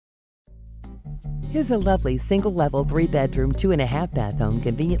Here's a lovely single-level 3-bedroom, 2.5-bath home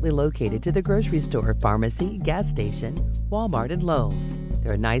conveniently located to the grocery store, pharmacy, gas station, Wal-Mart and Lowe's.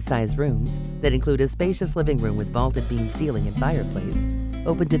 There are nice-sized rooms that include a spacious living room with vaulted beam ceiling and fireplace,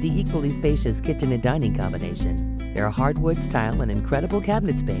 open to the equally spacious kitchen and dining combination. There are hardwoods, tile, and incredible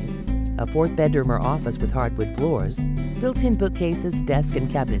cabinet space, a 4th bedroom or office with hardwood floors, built-in bookcases, desk,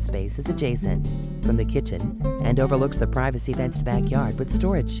 and cabinet space is adjacent from the kitchen and overlooks the privacy-fenced backyard with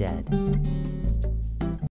storage shed.